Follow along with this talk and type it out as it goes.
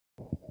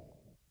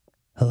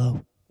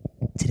Hello.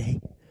 Today,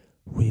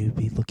 we will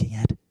be looking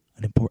at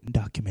an important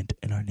document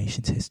in our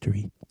nation's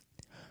history,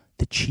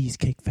 the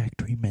Cheesecake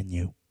Factory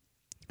menu.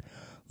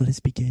 Let us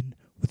begin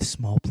with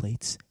small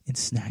plates and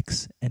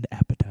snacks and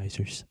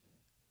appetizers.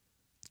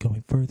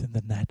 Going further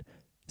than that,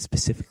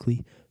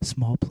 specifically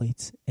small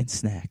plates and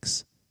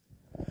snacks.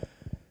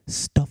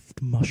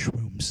 Stuffed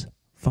mushrooms,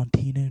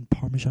 fontina and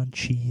Parmesan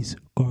cheese,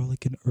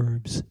 garlic and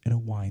herbs, and a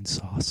wine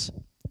sauce.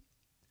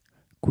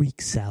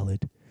 Greek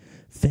salad,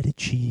 feta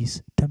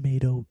cheese,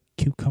 tomato,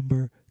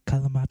 cucumber,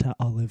 kalamata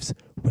olives,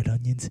 red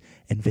onions,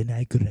 and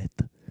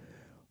vinaigrette.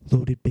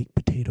 Loaded baked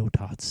potato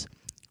tots.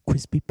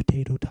 Crispy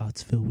potato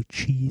tots filled with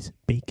cheese,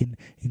 bacon,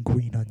 and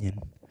green onion,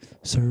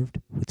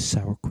 served with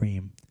sour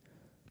cream.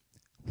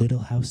 Little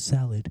house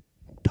salad,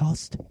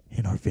 tossed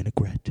in our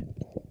vinaigrette.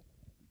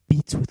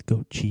 Beets with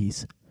goat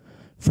cheese.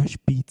 Fresh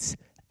beets,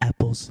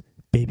 apples,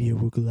 baby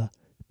arugula,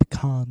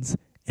 pecans,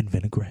 and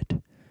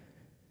vinaigrette.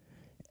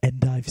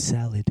 Endive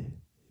salad.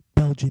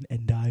 Belgian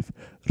endive,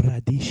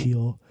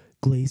 radicchio,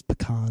 glazed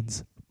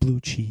pecans, blue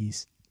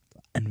cheese,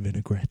 and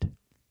vinaigrette.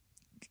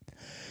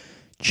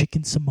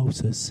 Chicken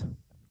samosas,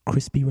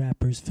 crispy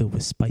wrappers filled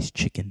with spiced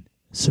chicken,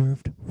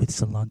 served with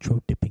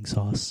cilantro dipping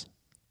sauce.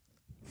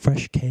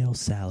 Fresh kale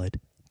salad,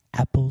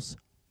 apples,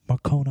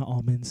 Marcona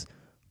almonds,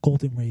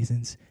 golden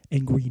raisins,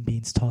 and green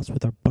beans tossed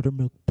with our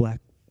buttermilk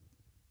black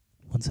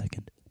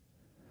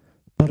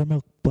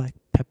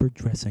pepper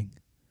dressing.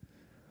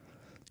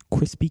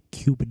 Crispy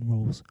Cuban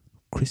rolls,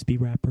 crispy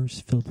wrappers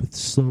filled with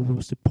slow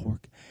roasted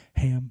pork,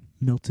 ham,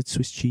 melted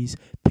Swiss cheese,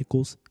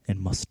 pickles, and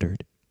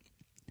mustard.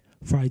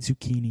 Fried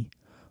zucchini,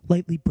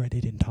 lightly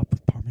breaded and topped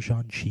with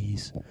Parmesan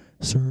cheese,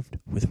 served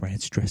with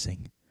ranch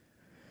dressing.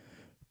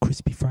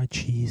 Crispy fried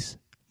cheese,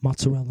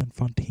 mozzarella and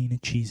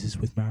fontina cheeses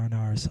with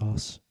marinara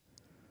sauce.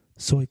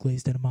 Soy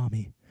glazed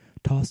edamame,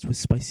 tossed with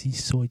spicy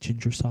soy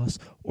ginger sauce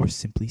or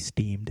simply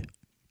steamed.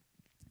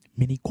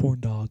 Mini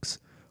corn dogs,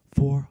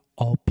 4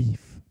 all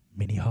beef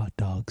mini hot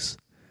dogs.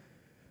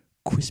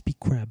 Crispy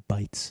crab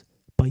bites,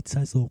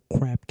 bite-sized little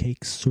crab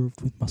cakes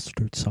served with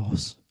mustard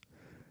sauce.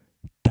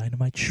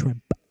 Dynamite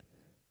shrimp,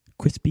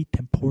 crispy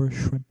tempura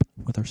shrimp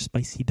with our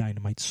spicy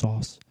dynamite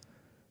sauce.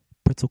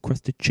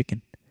 Pretzel-crusted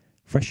chicken,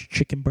 fresh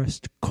chicken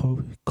breast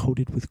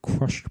coated with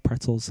crushed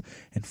pretzels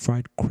and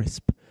fried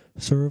crisp,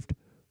 served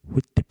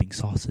with dipping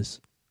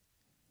sauces.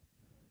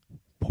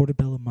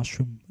 Portobello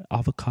mushroom,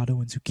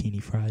 avocado, and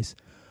zucchini fries,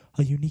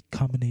 a unique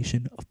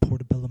combination of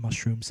portobello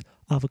mushrooms,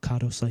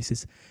 avocado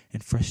slices,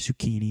 and fresh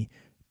zucchini,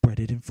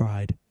 breaded and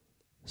fried,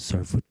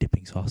 served with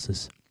dipping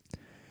sauces.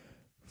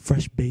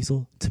 Fresh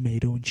basil,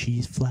 tomato, and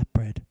cheese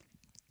flatbread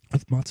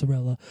with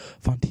mozzarella,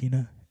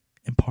 fontina,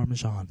 and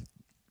parmesan.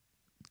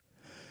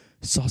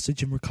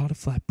 Sausage and ricotta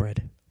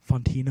flatbread,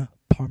 fontina,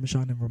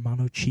 parmesan, and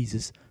romano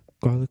cheeses,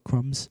 garlic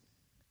crumbs,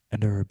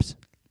 and herbs.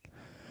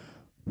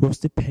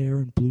 Roasted pear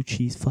and blue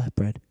cheese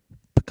flatbread,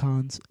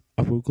 pecans,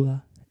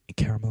 arugula, and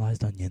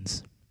caramelized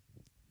onions.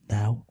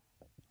 Now,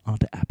 on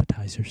to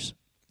appetizers.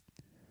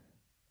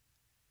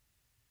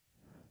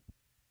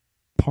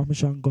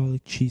 Parmesan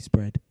garlic cheese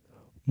bread,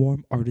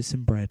 warm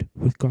artisan bread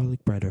with garlic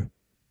butter,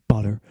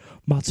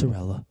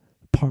 mozzarella,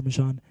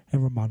 Parmesan,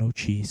 and Romano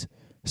cheese,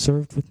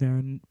 served with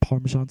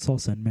Parmesan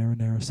salsa and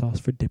marinara sauce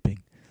for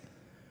dipping.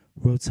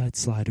 Roadside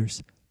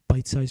sliders,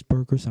 bite-sized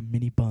burgers on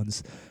mini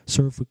buns,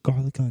 served with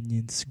garlic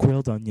onions,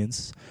 grilled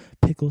onions,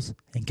 pickles,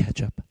 and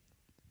ketchup.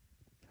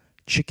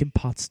 Chicken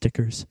pot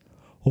stickers,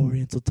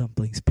 oriental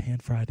dumplings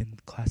pan-fried in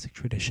classic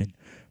tradition,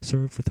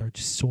 served with our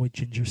soy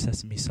ginger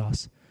sesame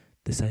sauce.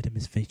 This item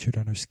is featured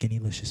on our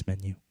Skinnylicious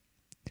menu.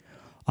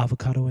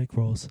 Avocado egg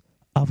rolls,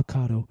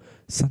 avocado,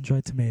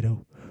 sun-dried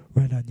tomato,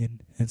 red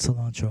onion, and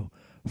cilantro,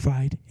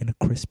 fried in a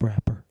crisp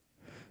wrapper,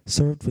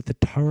 served with the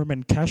tarum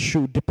and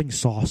cashew dipping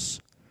sauce.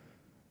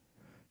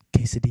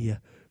 Quesadilla,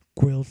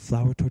 grilled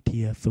flour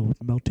tortilla filled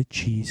with melted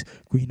cheese,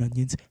 green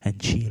onions, and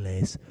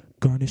chiles,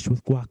 garnished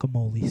with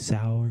guacamole,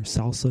 sour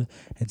salsa,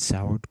 and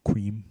sour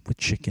cream with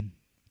chicken.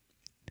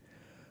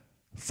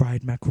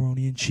 Fried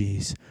macaroni and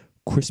cheese,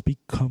 crispy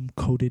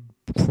crumb-coated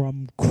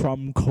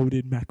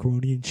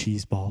macaroni and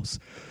cheese balls,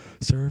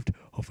 served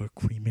over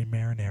creamy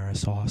marinara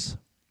sauce.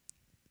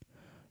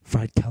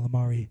 Fried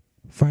calamari,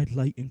 fried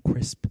light and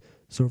crisp,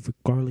 served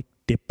with garlic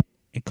dip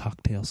and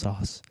cocktail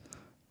sauce.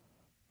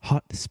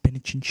 Hot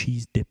spinach and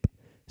cheese dip,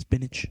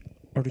 spinach,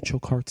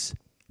 artichoke hearts,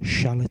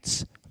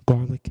 shallots,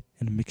 garlic,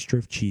 and a mixture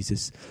of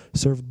cheeses,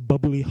 served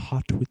bubbly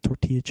hot with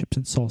tortilla chips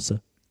and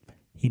salsa.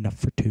 Enough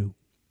for 2.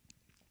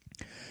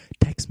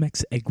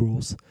 Tex-Mex egg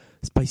rolls,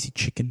 spicy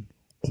chicken,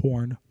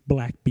 corn,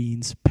 black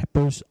beans,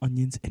 peppers,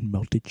 onions, and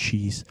melted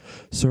cheese,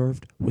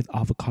 served with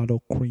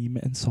avocado cream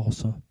and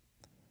salsa.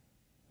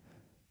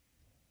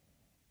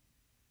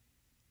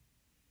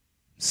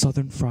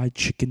 Southern fried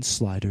chicken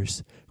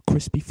sliders,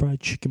 crispy fried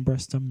chicken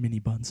breast on mini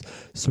buns,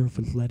 served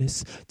with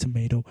lettuce,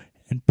 tomato,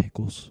 and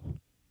pickles.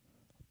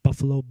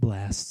 Buffalo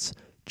blasts,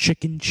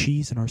 chicken,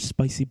 cheese, and our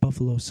spicy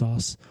buffalo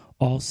sauce,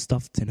 all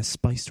stuffed in a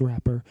spiced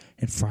wrapper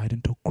and fried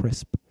until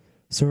crisp,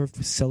 served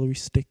with celery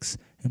sticks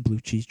and blue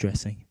cheese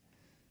dressing.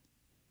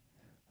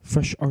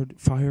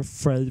 Fire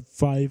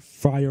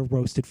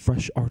roasted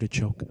fresh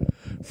artichoke.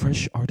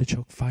 Fresh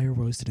artichoke fire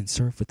roasted and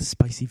served with a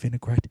spicy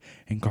vinaigrette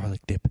and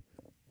garlic dip.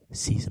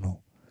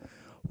 Seasonal.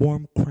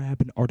 Warm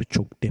crab and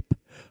artichoke dip.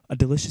 A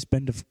delicious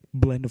blend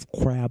of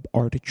crab,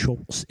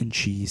 artichokes, and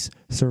cheese,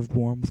 served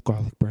warm with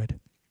garlic bread.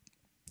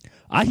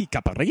 Ahi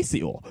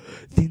caprese.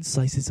 Thin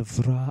slices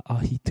of raw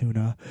ahi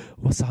tuna,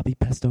 wasabi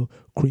pesto,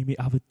 creamy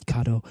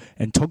avocado,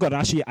 and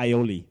togarashi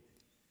aioli.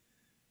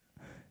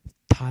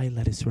 Thai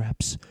lettuce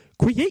wraps.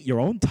 Create your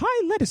own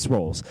Thai lettuce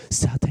rolls.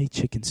 Sauteed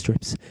chicken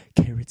strips,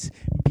 carrots,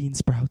 bean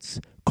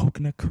sprouts,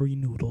 coconut curry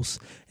noodles,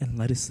 and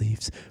lettuce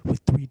leaves with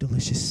 3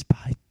 delicious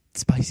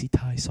spicy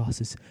Thai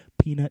sauces: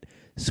 peanut,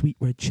 sweet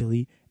red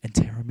chili, and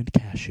tamarind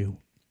cashew.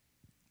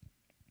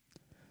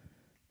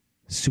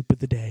 Soup of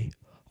the day.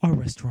 Our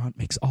restaurant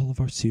makes all of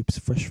our soups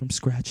fresh from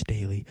scratch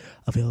daily,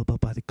 available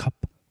by the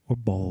cup or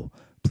bowl.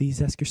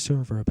 Please ask your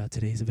server about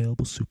today's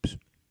available soups.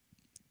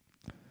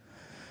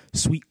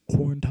 Sweet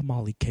corn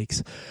tamale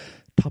cakes,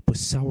 topped with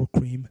sour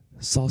cream,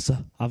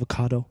 salsa,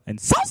 avocado, and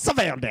salsa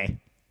verde.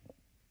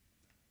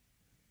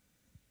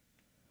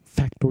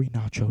 Factory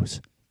nachos,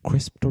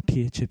 crisp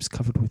tortilla chips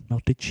covered with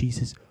melted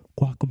cheeses,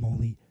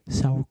 guacamole,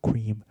 sour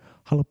cream,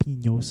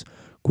 jalapenos,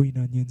 green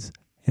onions,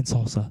 and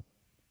salsa.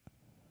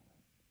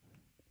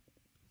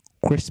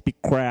 Crispy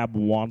crab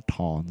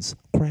wontons,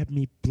 crab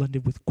meat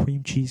blended with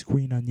cream cheese,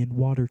 green onion,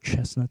 water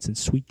chestnuts, and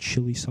sweet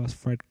chili sauce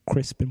fried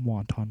crisp in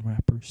wonton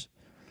wrappers.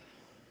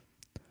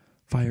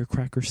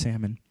 Firecracker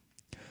salmon,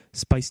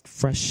 spiced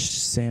fresh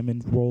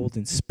salmon rolled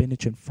in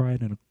spinach and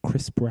fried in a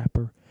crisp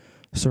wrapper,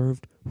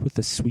 served with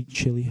a sweet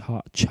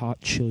hot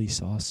chili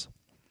sauce.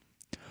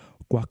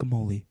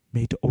 Guacamole,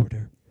 made to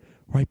order,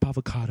 ripe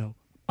avocado,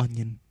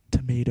 onion,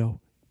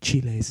 tomato,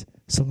 chiles,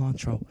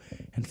 cilantro,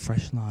 and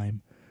fresh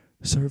lime,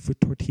 served with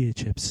tortilla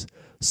chips,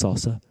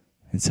 salsa,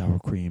 and sour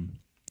cream.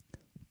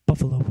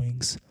 Buffalo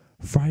wings,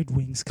 fried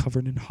wings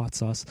covered in hot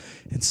sauce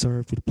and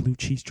served with blue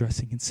cheese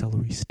dressing and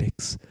celery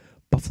sticks.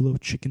 Buffalo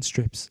chicken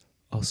strips,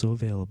 also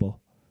available.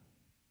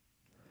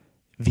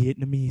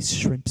 Vietnamese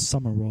shrimp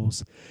summer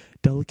rolls,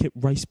 delicate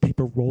rice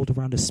paper rolled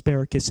around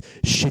asparagus,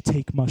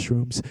 shiitake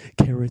mushrooms,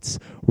 carrots,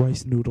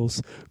 rice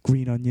noodles,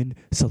 green onion,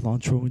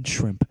 cilantro, and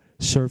shrimp,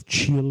 served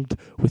chilled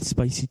with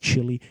spicy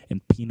chili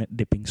and peanut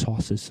dipping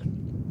sauces.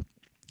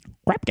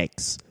 Crab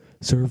cakes,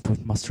 served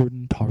with mustard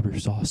and tartar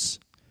sauce.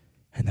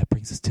 And that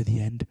brings us to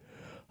the end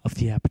of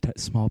the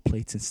small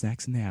plates and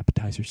snacks in the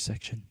appetizers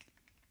section.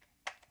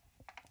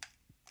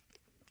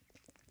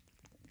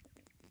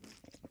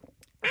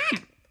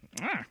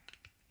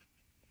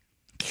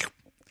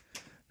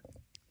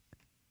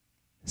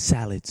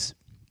 Salads.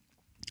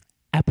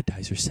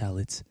 Appetizer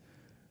salads.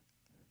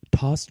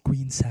 Tossed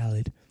green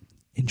salad.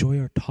 Enjoy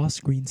our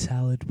tossed green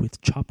salad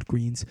with chopped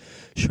greens,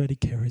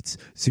 shredded carrots,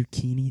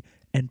 zucchini,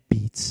 and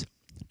beets,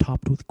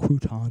 topped with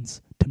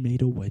croutons,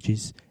 tomato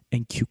wedges,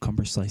 and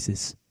cucumber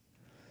slices.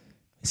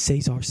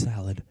 Caesar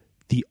salad,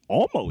 the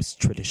almost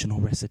traditional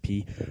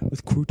recipe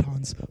with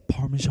croutons,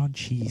 Parmesan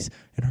cheese,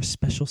 and our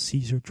special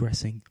Caesar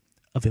dressing,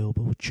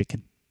 available with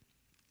chicken.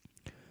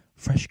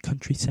 Fresh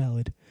country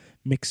salad,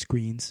 mixed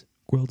greens,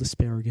 grilled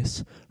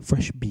asparagus,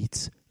 fresh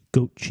beets,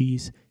 goat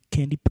cheese,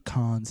 candied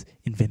pecans,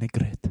 and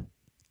vinaigrette.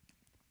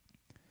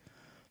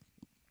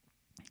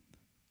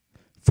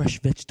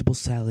 Fresh vegetable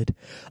salad,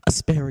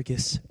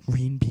 asparagus,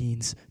 green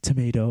beans,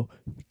 tomato,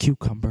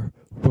 cucumber,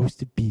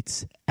 roasted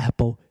beets,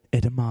 apple,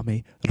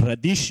 edamame,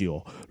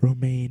 radicchio,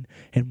 romaine,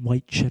 and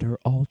white cheddar,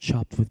 all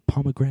chopped with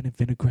pomegranate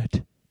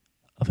vinaigrette,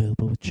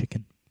 available with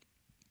chicken.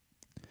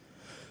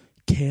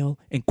 Kale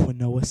and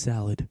quinoa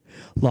salad,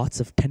 lots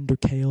of tender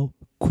kale,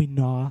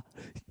 quinoa,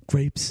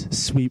 grapes,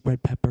 sweet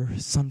red pepper,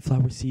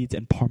 sunflower seeds,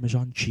 and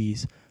Parmesan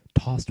cheese,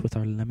 tossed with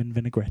our lemon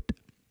vinaigrette.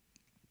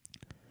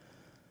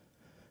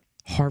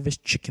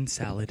 Harvest chicken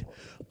salad,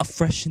 a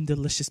fresh and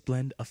delicious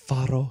blend of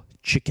farro,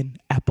 chicken,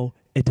 apple,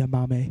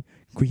 edamame,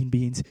 green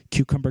beans,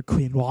 cucumber,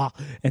 quinoa,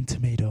 and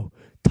tomato,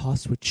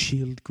 tossed with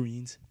chilled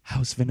greens,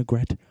 house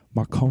vinaigrette,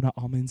 Marcona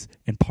almonds,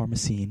 and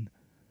parmesan.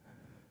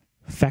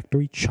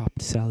 Factory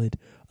chopped salad,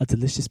 a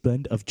delicious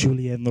blend of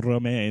julienne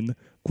romaine,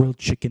 grilled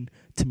chicken,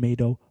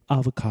 tomato,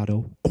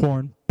 avocado,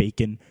 corn,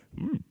 bacon,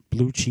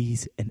 blue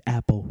cheese, and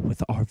apple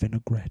with our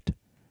vinaigrette.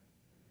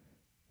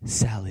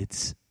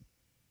 Salads.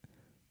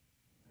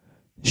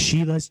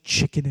 Sheila's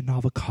chicken and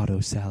avocado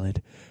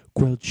salad,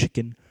 grilled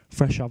chicken,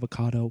 fresh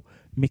avocado,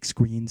 mixed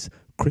greens,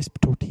 crisp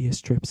tortilla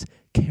strips,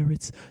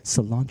 carrots,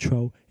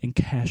 cilantro, and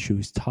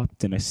cashews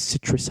topped in a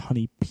citrus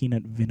honey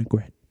peanut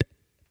vinaigrette.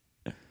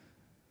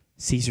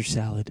 Caesar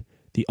salad,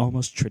 the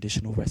almost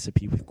traditional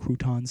recipe with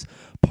croutons,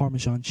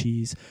 Parmesan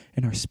cheese,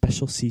 and our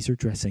special Caesar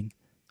dressing,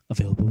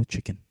 available with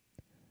chicken.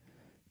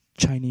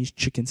 Chinese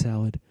chicken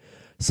salad,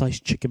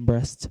 sliced chicken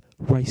breasts,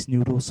 rice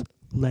noodles,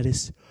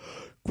 lettuce,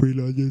 green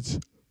onions,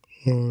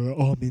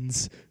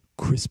 almonds,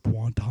 crisp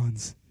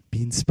wontons,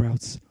 bean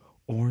sprouts,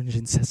 orange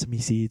and sesame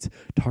seeds,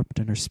 topped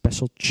in our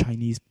special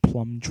Chinese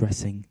plum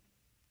dressing.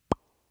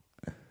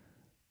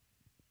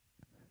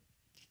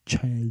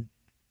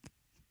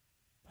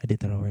 I did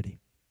that already.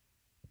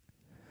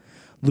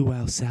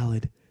 luau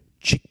salad,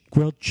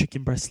 grilled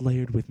chicken breast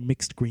layered with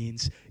mixed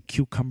greens,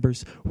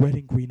 cucumbers, red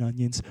and green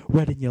onions,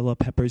 red and yellow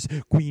peppers,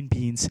 green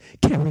beans,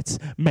 carrots,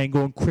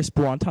 mango, and crisp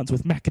wontons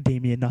with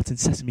macadamia nuts and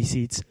sesame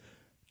seeds,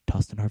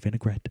 tossed in our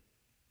vinaigrette.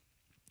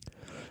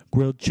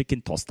 Grilled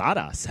chicken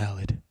tostada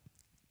salad.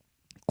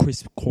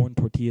 Crisp corn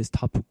tortillas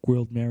topped with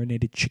grilled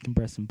marinated chicken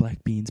breast and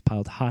black beans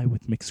piled high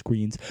with mixed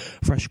greens,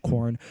 fresh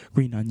corn,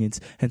 green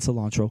onions, and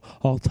cilantro,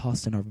 all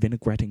tossed in our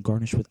vinaigrette and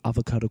garnished with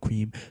avocado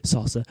cream,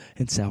 salsa,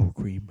 and sour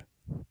cream.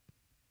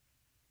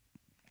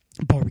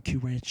 Barbecue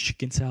ranch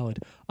chicken salad,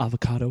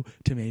 avocado,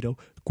 tomato,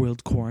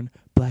 grilled corn,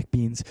 black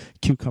beans,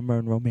 cucumber,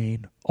 and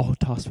romaine, all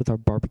tossed with our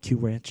barbecue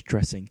ranch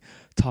dressing,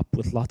 topped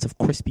with lots of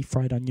crispy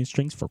fried onion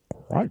strings for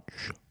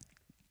crunch.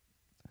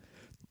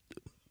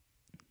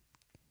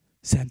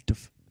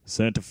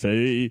 Santa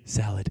Fe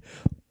salad,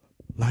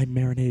 lime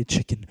marinated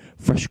chicken,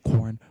 fresh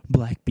corn,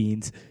 black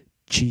beans,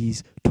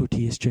 cheese,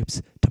 tortilla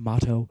strips,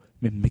 tomato,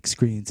 and mixed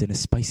greens in a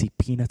spicy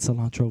peanut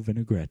cilantro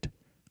vinaigrette.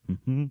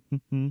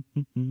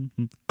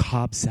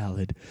 Cobb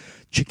salad,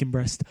 chicken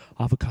breast,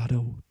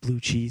 avocado,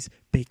 blue cheese,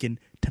 bacon,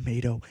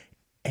 tomato,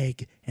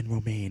 egg, and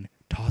romaine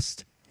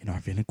tossed in our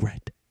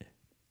vinaigrette.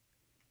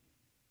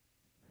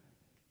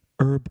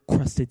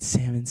 Herb-crusted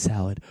salmon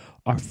salad,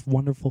 our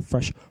wonderful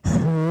fresh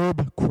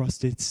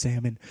herb-crusted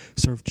salmon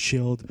served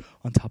chilled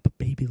on top of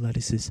baby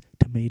lettuces,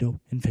 tomato,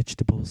 and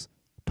vegetables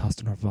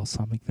tossed in our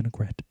balsamic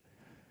vinaigrette.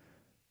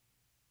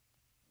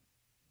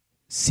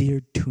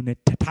 Seared tuna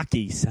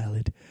tataki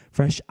salad,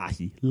 fresh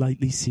ahi,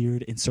 lightly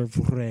seared and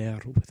served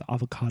rare with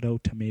avocado,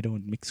 tomato,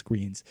 and mixed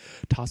greens,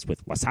 tossed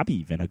with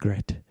wasabi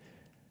vinaigrette.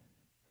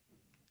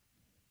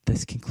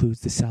 This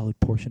concludes the salad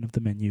portion of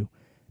the menu.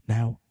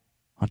 Now,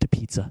 onto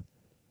pizza.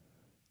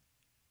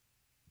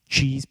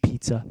 Cheese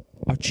pizza.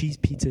 Our cheese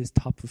pizza is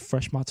topped with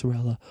fresh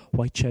mozzarella,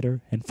 white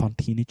cheddar, and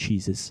fontina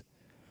cheeses.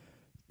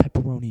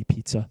 Pepperoni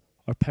pizza.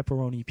 Our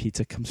pepperoni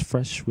pizza comes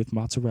fresh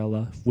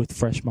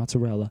fresh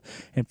mozzarella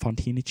and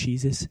fontina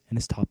cheeses and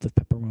is topped with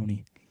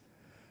pepperoni.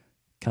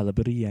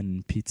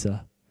 Calabrian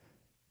pizza.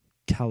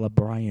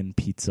 Italian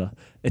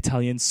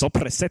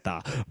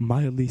soppressata,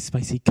 mildly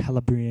spicy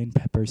Calabrian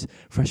peppers,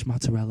 fresh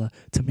mozzarella,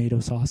 tomato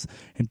sauce,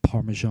 and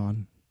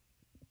Parmesan.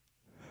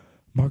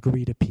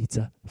 Margherita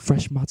pizza,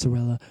 fresh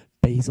mozzarella,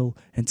 basil,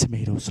 and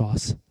tomato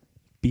sauce.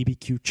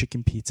 BBQ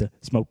chicken pizza,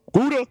 smoked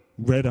Gouda,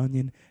 red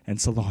onion, and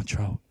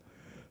cilantro.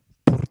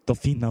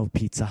 Portofino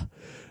pizza,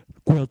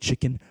 grilled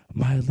chicken,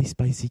 mildly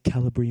spicy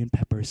Calabrian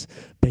peppers,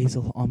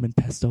 basil, almond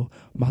pesto,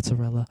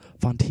 mozzarella,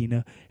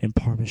 fontina, and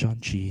Parmesan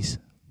cheese.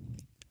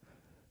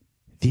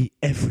 The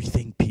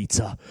everything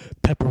pizza,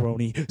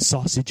 pepperoni,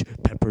 sausage,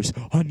 peppers,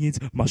 onions,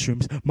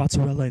 mushrooms,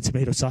 mozzarella, and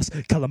tomato sauce,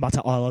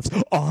 Kalamata olives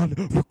on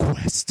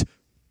request.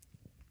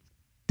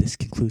 This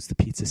concludes the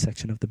pizza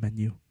section of the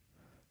menu.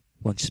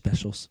 Lunch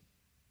specials.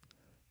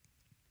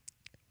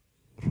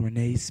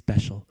 Renee's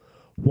special.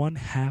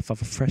 1/2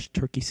 of a fresh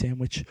turkey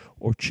sandwich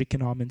or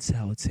chicken almond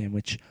salad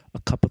sandwich, a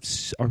cup of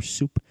our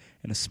soup,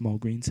 and a small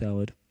green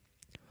salad.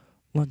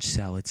 Lunch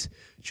salads.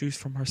 Choose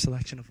from our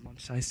selection of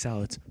lunch-sized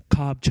salads.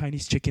 Cobb,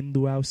 Chinese chicken,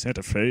 luau,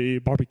 Santa Fe,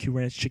 barbecue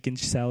ranch chicken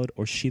salad,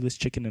 or Sheila's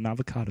chicken and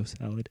avocado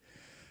salad.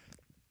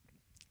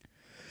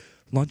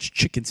 Lunch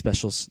chicken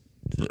specials.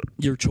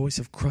 Your choice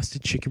of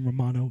crusted chicken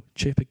romano,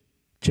 chicken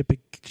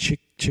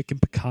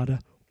piccata,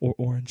 or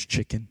orange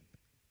chicken.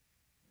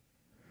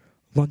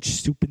 Lunch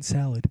soup and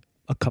salad.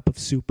 A cup of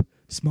soup,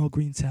 small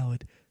green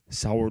salad,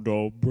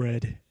 sourdough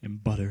bread,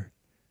 and butter.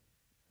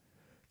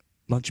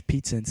 Lunch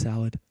pizza and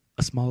salad.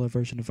 A smaller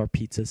version of our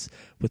pizzas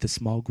with a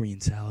small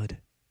green salad.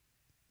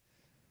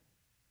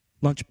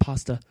 Lunch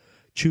pasta.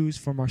 Choose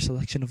from our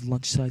selection of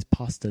lunch-sized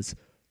pastas.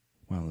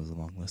 Wow, there's a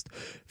long list.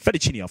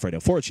 Fettuccine Alfredo,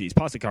 4 cheese,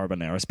 pasta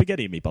carbonara,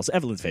 spaghetti and meatballs,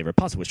 Evelyn's favorite,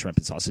 pasta with shrimp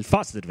and sausage,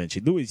 pasta da Vinci,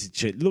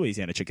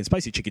 Louisiana chicken,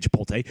 spicy chicken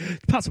chipotle,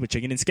 pasta with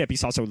chicken, and scampi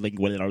sauce or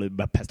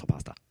linguine pesto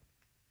pasta.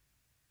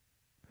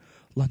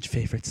 Lunch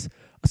favorites.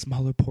 A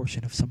smaller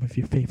portion of some of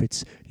your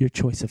favorites. Your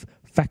choice of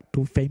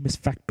famous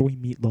factory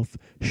meatloaf,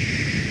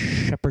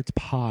 shepherd's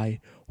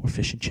pie, or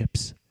fish and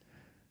chips.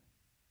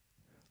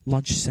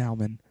 Lunch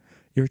salmon.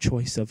 Your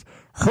choice of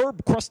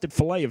herb-crusted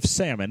fillet of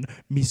salmon,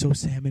 miso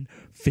salmon,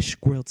 fish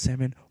grilled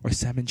salmon, or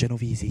salmon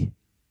genovese.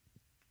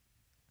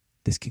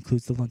 This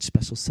concludes the lunch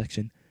special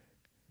section.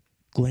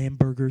 Glam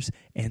burgers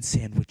and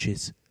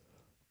sandwiches.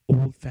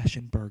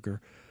 Old-fashioned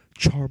burger.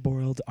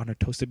 Charbroiled on a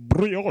toasted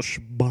brioche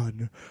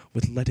bun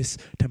with lettuce,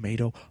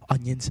 tomato,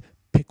 onions,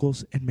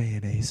 pickles, and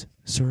mayonnaise,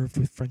 served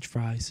with French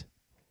fries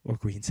or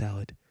green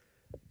salad.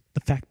 The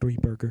factory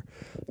burger,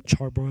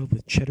 charbroiled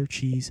with cheddar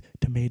cheese,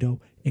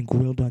 tomato, and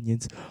grilled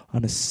onions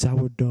on a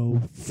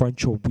sourdough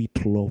French or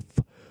wheat loaf,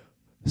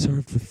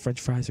 served with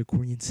French fries or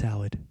green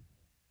salad.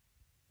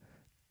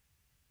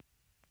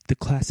 The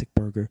classic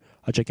burger,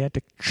 a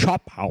gigantic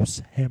chop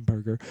house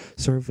hamburger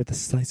served with a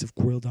slice of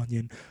grilled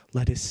onion,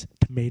 lettuce,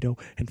 tomato,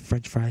 and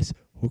French fries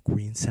or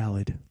green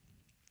salad.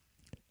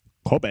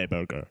 Kobe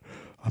burger,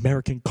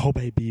 American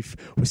Kobe beef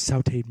with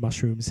sautéed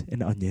mushrooms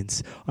and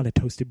onions on a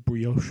toasted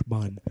brioche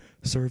bun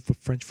served with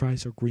French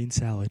fries or green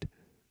salad.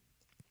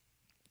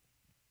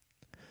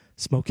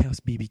 Smokehouse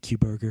BBQ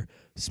burger,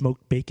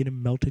 smoked bacon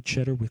and melted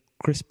cheddar with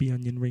crispy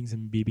onion rings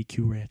and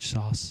BBQ ranch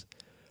sauce.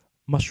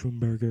 Mushroom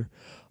burger,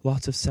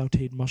 lots of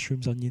sautéed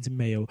mushrooms, onions, and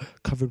mayo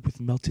covered with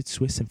melted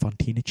Swiss and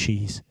fontina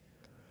cheese.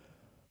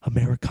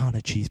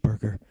 Americana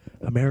cheeseburger,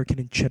 American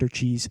and cheddar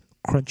cheese,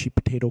 crunchy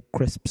potato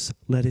crisps,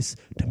 lettuce,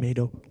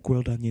 tomato,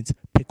 grilled onions,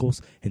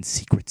 pickles, and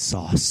secret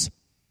sauce.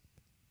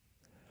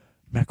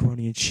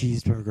 Macaroni and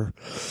cheeseburger,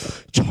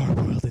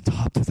 charbroiled and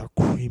topped with our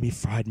creamy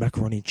fried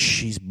macaroni and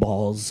cheese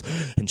balls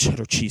and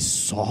cheddar cheese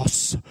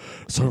sauce,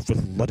 served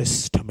with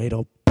lettuce,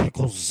 tomato,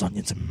 pickles,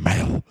 onions, and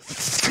mayo.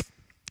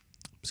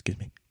 Excuse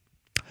me.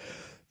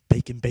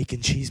 Bacon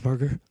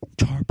cheeseburger,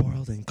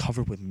 charbroiled and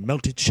covered with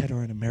melted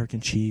cheddar and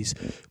American cheese,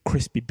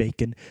 crispy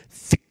bacon,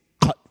 thick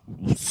cut,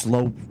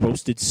 slow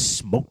roasted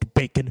smoked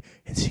bacon,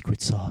 and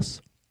secret sauce.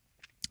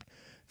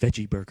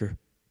 Veggie burger,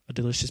 a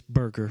delicious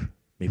burger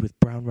made with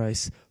brown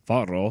rice,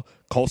 farro,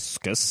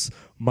 couscous,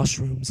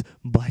 mushrooms,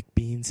 black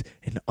beans,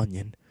 and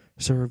onion,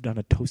 served on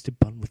a toasted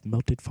bun with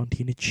melted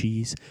fontina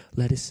cheese,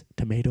 lettuce,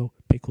 tomato,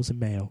 pickles, and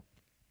mayo.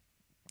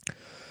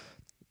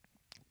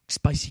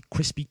 Spicy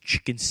crispy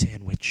chicken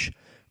sandwich,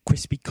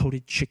 crispy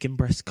coated chicken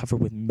breast covered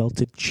with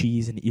melted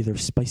cheese and either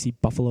spicy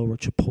buffalo or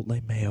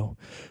chipotle mayo,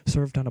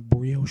 served on a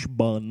brioche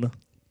bun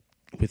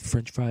with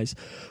french fries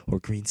or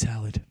green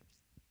salad.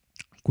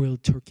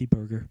 Grilled turkey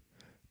burger,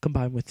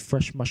 combined with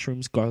fresh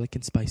mushrooms, garlic,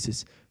 and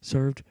spices,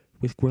 served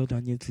with grilled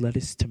onions,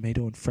 lettuce,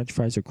 tomato, and french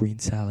fries or green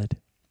salad.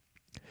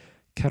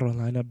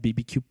 Carolina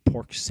BBQ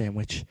pork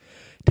sandwich,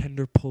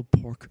 tender pulled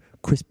pork,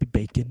 crispy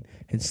bacon,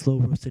 and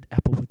slow-roasted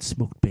applewood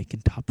smoked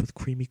bacon topped with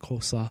creamy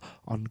coleslaw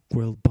on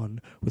grilled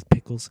bun with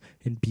pickles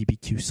and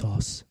BBQ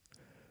sauce.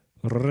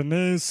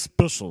 Renee's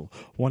Special,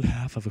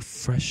 1/2 of a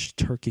fresh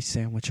turkey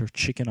sandwich or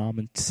chicken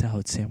almond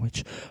salad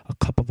sandwich, a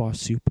cup of our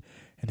soup,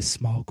 and a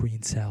small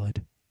green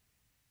salad.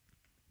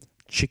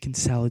 Chicken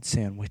salad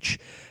sandwich,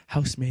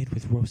 house-made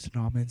with roasted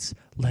almonds,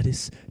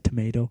 lettuce,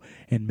 tomato,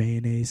 and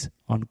mayonnaise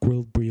on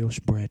grilled brioche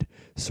bread,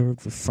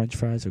 served with french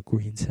fries or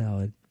green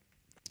salad.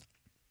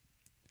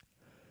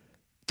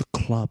 The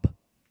Club,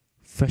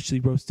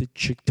 freshly roasted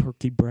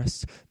turkey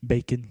breast,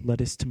 bacon,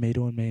 lettuce,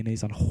 tomato, and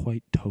mayonnaise on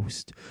white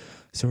toast,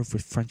 served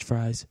with french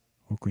fries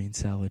or green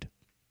salad.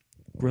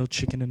 Grilled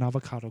chicken and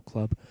avocado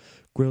club,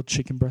 grilled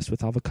chicken breast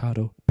with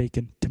avocado,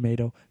 bacon,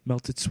 tomato,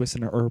 melted Swiss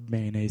and herb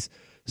mayonnaise,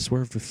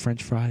 served with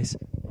french fries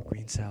or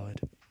green salad.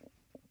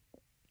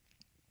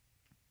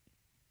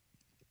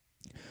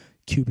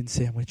 Cuban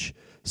sandwich,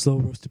 slow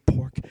roasted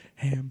pork,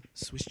 ham,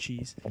 Swiss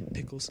cheese,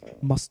 pickles,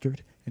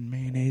 mustard, and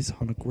mayonnaise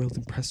on a grilled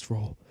and pressed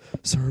roll,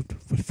 served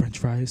with french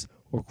fries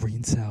or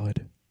green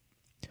salad.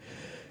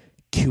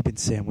 Cuban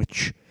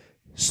sandwich,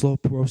 slow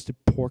roasted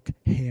pork,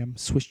 ham,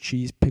 Swiss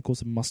cheese,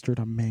 pickles, and mustard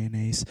on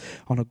mayonnaise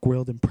on a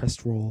grilled and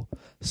pressed roll,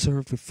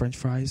 served with french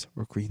fries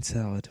or green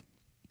salad.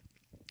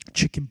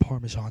 Chicken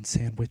parmesan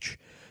sandwich,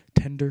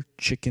 tender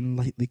chicken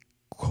lightly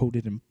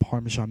coated in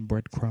parmesan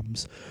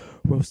breadcrumbs,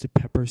 roasted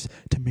peppers,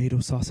 tomato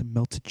sauce, and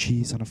melted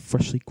cheese on a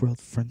freshly grilled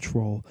French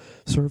roll,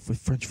 served with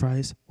french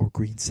fries or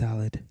green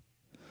salad.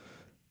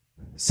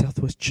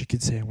 Southwest chicken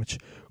sandwich,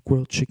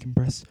 grilled chicken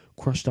breast,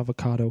 crushed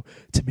avocado,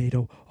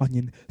 tomato,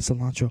 onion,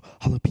 cilantro,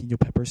 jalapeno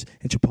peppers,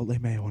 and chipotle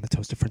mayo on a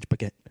toasted French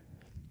baguette.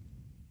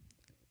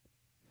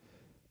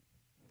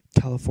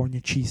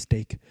 California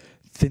cheesesteak,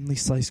 thinly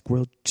sliced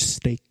grilled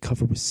steak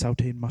covered with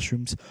sautéed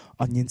mushrooms,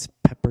 onions,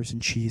 peppers,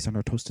 and cheese on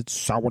a toasted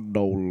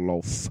sourdough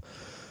loaf,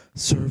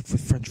 served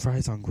with french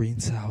fries on green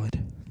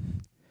salad.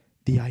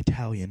 The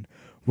Italian,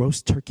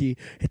 roast turkey,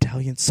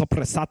 Italian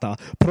soppressata,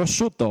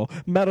 prosciutto,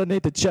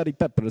 marinated cherry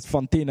peppers,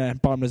 fontina,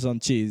 and parmesan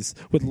cheese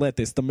with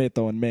lettuce,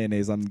 tomato, and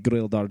mayonnaise on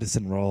grilled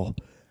artisan roll.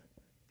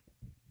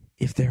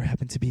 If there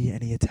happen to be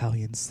any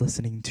Italians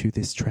listening to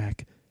this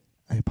track,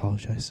 I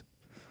apologize.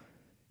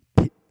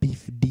 Pit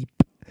beef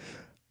deep,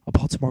 a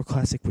Baltimore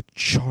classic with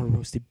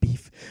char-roasted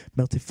beef,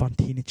 melted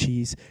fontina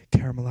cheese,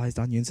 caramelized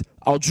onions,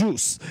 au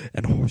juice,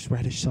 and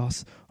horseradish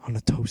sauce on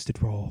a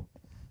toasted roll.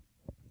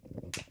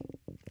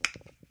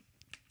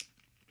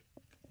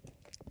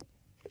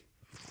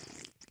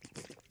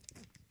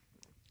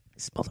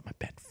 Spilled in my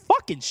bed.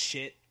 Fucking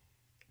shit.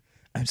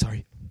 I'm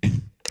sorry.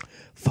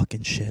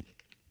 Fucking shit.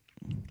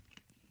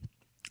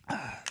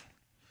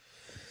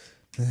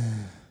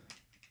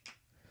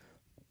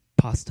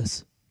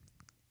 Pastas.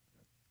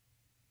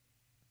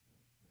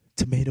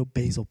 Tomato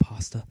basil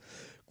pasta,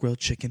 grilled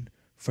chicken,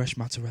 fresh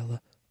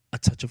mozzarella, a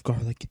touch of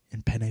garlic,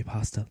 and penne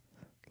pasta,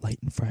 light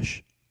and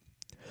fresh.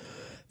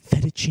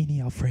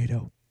 Fettuccine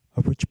Alfredo,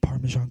 a rich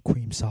Parmesan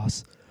cream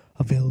sauce,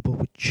 available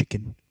with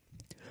chicken.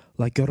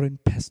 Ligurian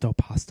pesto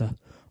pasta,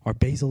 our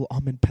basil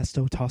almond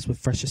pesto tossed with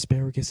fresh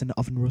asparagus and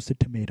oven-roasted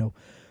tomato,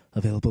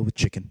 available with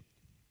chicken.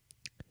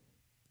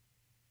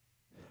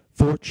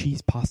 4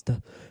 cheese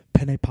pasta,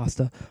 penne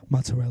pasta,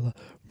 mozzarella,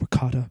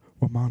 ricotta,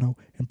 romano,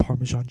 and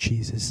Parmesan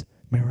cheeses,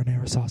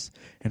 marinara sauce,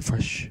 and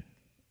fresh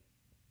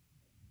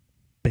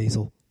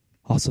basil,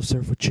 also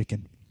served with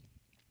chicken.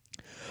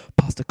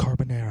 Pasta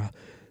carbonara,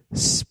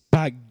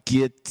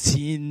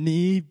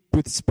 spaghettini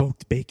with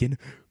smoked bacon,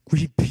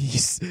 green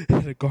peas,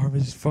 and a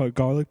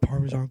garlic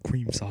Parmesan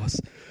cream sauce.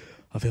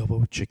 Available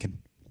with chicken.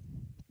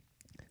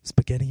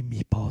 Spaghetti and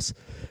meatballs.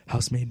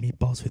 House-made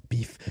meatballs with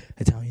beef,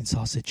 Italian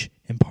sausage,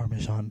 and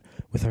Parmesan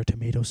with our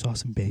tomato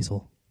sauce and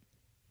basil.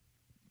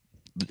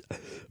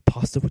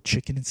 Pasta with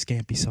chicken and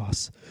scampi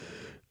sauce.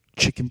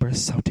 Chicken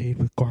breast sauteed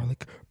with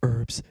garlic,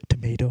 herbs,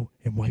 tomato,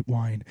 and white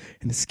wine,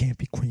 and a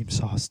scampi cream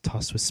sauce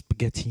tossed with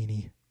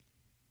spaghettini.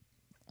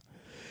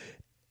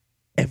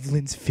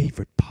 Evelyn's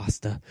favorite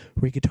pasta,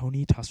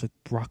 rigatoni tossed with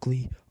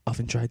broccoli,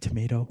 oven-dried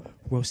tomato,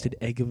 roasted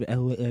eggplant,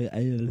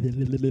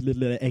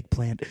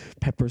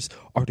 peppers,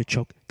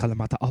 artichoke,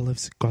 kalamata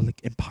olives, garlic,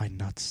 and pine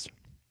nuts.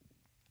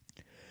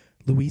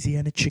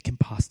 Louisiana chicken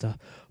pasta,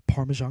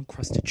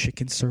 Parmesan-crusted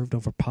chicken served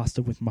over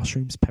pasta with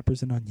mushrooms,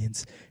 peppers, and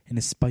onions, and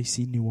a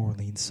spicy New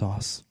Orleans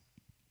sauce.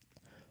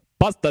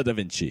 Pasta da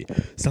Vinci,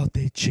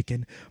 sauteed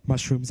chicken,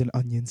 mushrooms, and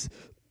onions,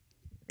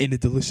 in a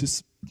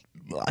delicious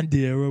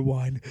Madeira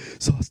wine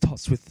sauce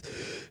tossed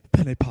with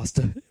penne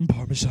pasta and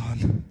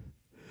Parmesan.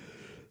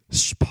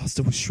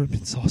 Pasta with shrimp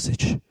and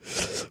sausage.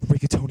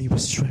 Rigatoni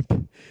with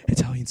shrimp,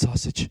 Italian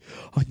sausage,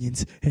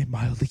 onions, and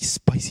mildly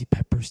spicy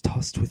peppers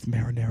tossed with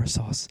marinara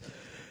sauce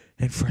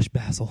and fresh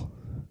basil.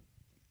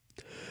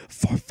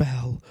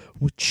 Farfalle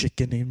with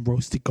chicken and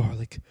roasted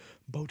garlic.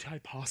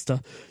 Bowtie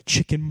pasta,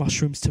 chicken,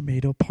 mushrooms,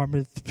 tomato,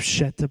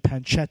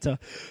 pancetta,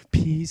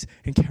 peas,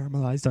 and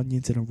caramelized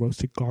onions in a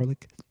roasted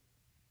garlic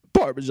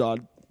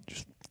Parmesan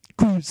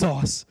cream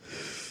sauce.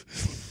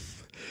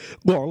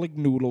 Garlic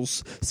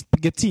noodles,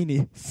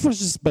 spaghettini, fresh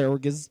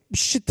asparagus,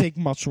 shiitake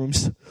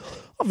mushrooms,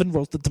 oven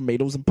roasted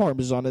tomatoes and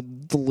Parmesan,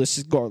 and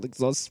delicious garlic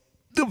sauce.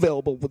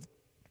 Available with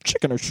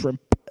chicken or shrimp.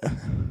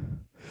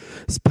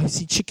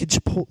 Spicy chicken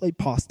chipotle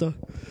pasta,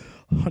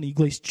 honey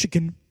glazed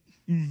chicken,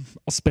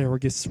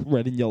 asparagus,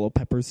 red and yellow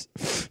peppers,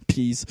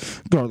 peas,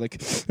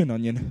 garlic, and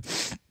onion,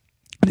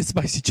 and a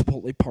spicy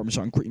chipotle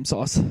Parmesan cream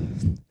sauce.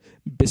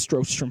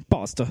 Bistro shrimp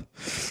pasta,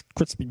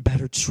 crispy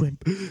battered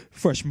shrimp,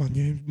 fresh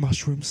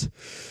mushrooms,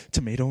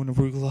 tomato and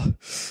arugula,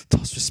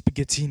 tossed with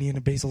spaghettini and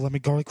a basil lemon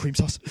garlic cream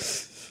sauce.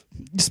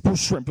 Spruce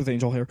shrimp with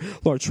angel hair,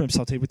 large shrimp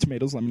sauteed with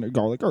tomatoes, lemon and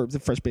garlic, herbs,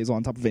 and fresh basil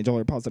on top of angel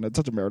hair pasta and a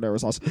touch of marinara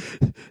sauce.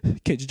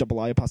 Cajun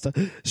jambalaya pasta,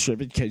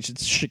 shrimp and Cajun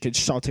chicken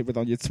sauteed with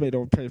onions,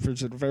 tomato, and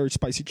peppers, and a very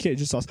spicy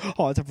Cajun sauce.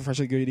 All on top of fresh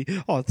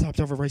linguine, all on top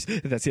of rice.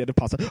 And that's the end of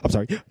pasta. I'm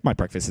sorry, my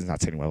breakfast is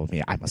not sitting well with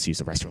me. I must use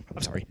the restroom.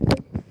 I'm sorry.